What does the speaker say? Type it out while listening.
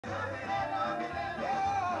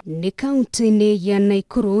Ni kaunti-ini ya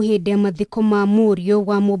Naikuru hĩndĩ ya mathiko ma mũriũ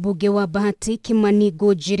wa mũmbunge wa Bahati Kimani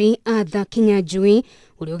Ngũnjiri Atha Kinyanjui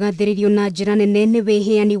ũrĩa ũgathĩrĩirio na njĩra nene nĩ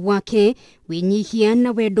wĩhĩani wake wĩnyihia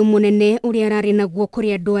na wendo mũnene ũrĩa ararĩ naguo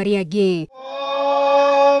kũrĩ andũ arĩa angĩ.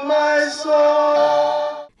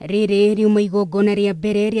 Rĩrĩ riuma igongona rĩa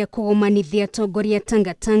mbere rĩa kũgomanithia Atongoria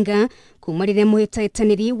Tanga Tanga kuma rĩrĩa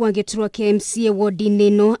mũhĩtahĩtanĩri wa gĩturwa kĩa MCA wandi-ini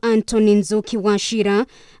ĩno Anthony Njoki wa Shira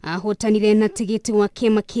ahotanire na tigiti wa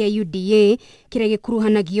kĩama kĩa UDA kĩrĩa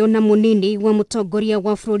gĩkuruhanagio na mũnini wa mũtongoria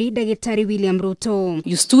wa bũrũri ndagitari William Ruto.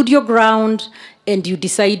 You stood your ground and you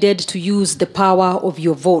decided to use the power of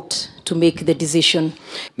your vote to make the decision.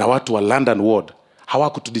 Na watu wa London Ward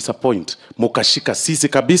hawakutudisappoint, mukashika sisi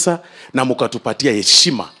kabisa na mukatupatia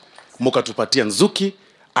heshima, mukatupatia Nzuki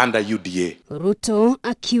under UDA. Ruto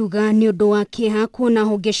akiuga ni ũndũ wa kĩeha kuona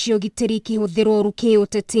honge cia ũgitĩri ikĩhũthĩrwo ũru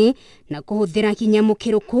kĩũteti na kũhũthĩra hinya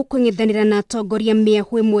mũkĩrũku kũng'ethanĩra na atongoria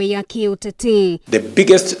mĩahũ ĩmwe ya kĩũteti. The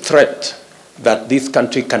biggest threat that this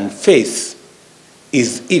country can face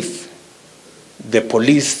is if the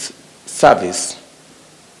police service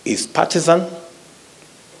is partisan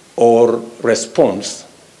or response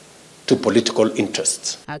to political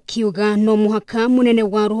interests. Akiuga no muhaka munene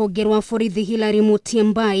wa rũhonge rwa borithi Hilary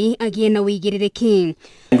Mutyambai agĩe na wĩigĩrĩrĩki.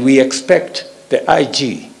 And we expect the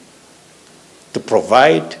IG to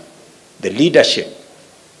provide the leadership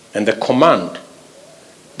and the command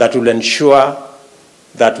that will ensure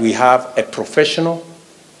that we have a professional,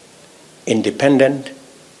 independent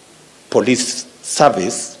police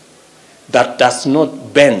service that does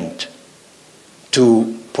not bend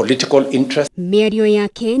to political interest. Mĩario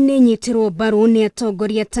yake nĩ nyitirwo mbaru nĩ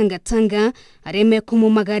atongoria Tanga Tanga arĩa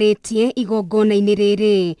mekumũmagarĩtie igongona-inĩ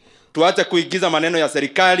rĩrĩ. Tuache kuigiza maneno ya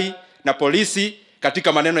serikali na polisi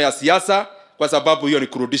katika maneno ya siasa kwa sababu hiyo ni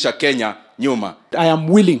kurudisha Kenya nyuma. I am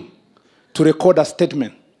willing to record a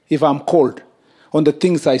statement if I'm called on the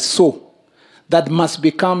things I saw that must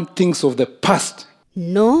become things of the past.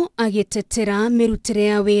 No agĩtetera mirutire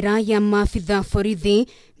ya wĩra ya maabitha borithi,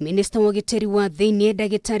 Minister wa ugitiri wa thiini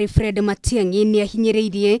ndagitari Fred Matiangi nĩ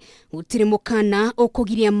ahinyĩrĩirie gũtirĩ mũkana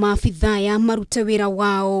ũkũgiria maabitha ya marute wĩra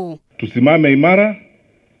wao. Tusimame imara,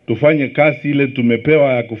 tufanye kazi ile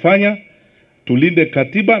tumepewa ya kufanya, tulinde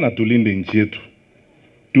katiba na tulinde nchi yetu.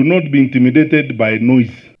 Do not be intimidated by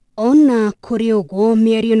noise. Ona kũrĩ ũguo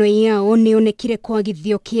mĩario ĩno yao nĩ onekire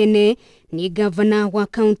kwagithio kĩene ni gavana wa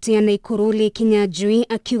kaunti ya Naikuru Kinyanjui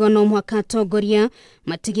akiuga no mũhaka atongoria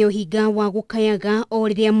matige ũhinga wa gũkayaga o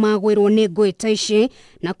rĩrĩa magwĩrwo nĩ ngũĩ ta ici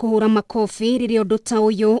na kũhũra makobi rĩrĩa ũndũ ta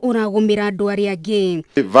ũyũ ũragũmĩra andũ arĩa angĩ.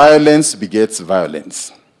 Violence begets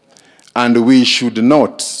violence, and we should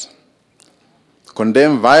not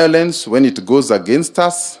condemn violence when it goes against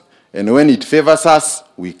us, and when it favors us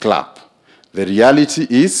we clap. The reality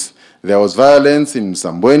is there was violence in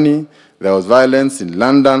Msambweni, there was violence in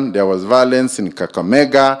London, there was violence in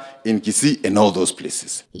Kakamega, in Kisii, and all those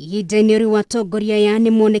places. Ihinda-inĩ rĩu atongoria aya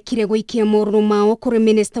nĩ monekire gũikia maũndũ mao kũrĩ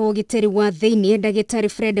Minister wa ũgitĩri wa thĩinĩ ndagitari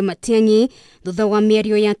Fred Matiangi thutha wa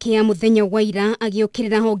mĩario yake ya mũthenya wa ira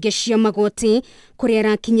agĩũkĩrĩra honge cia magoti kũrĩa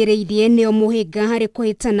arakinyĩrĩirie nĩo mũhĩnga harĩ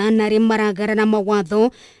kũhĩtana na arĩa maragarara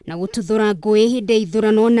mawatho na gũtuthũra ngũĩ hĩndĩ ya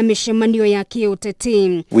ithurano na mĩcemanio ya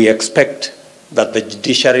kĩũteti. We expect that the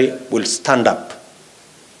judiciary will stand up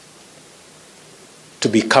to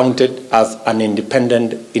be counted as an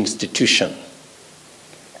independent institution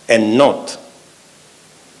and not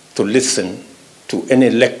to listen to any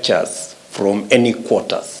lectures from any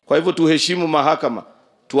quarters. Kwa hivyo tuheshimu mahakama,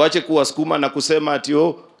 tuache kuwasukuma na kusema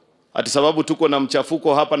ati sababu tuko na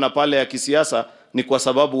mchafuko hapa na pale ya kisiasa ni kwa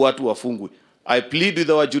sababu watu wafungwe. I plead with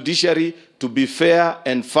our judiciary to be fair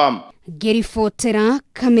and firm. Gerifotera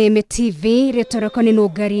Kameme TV retoroko ni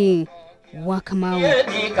Nugari wa Kamau.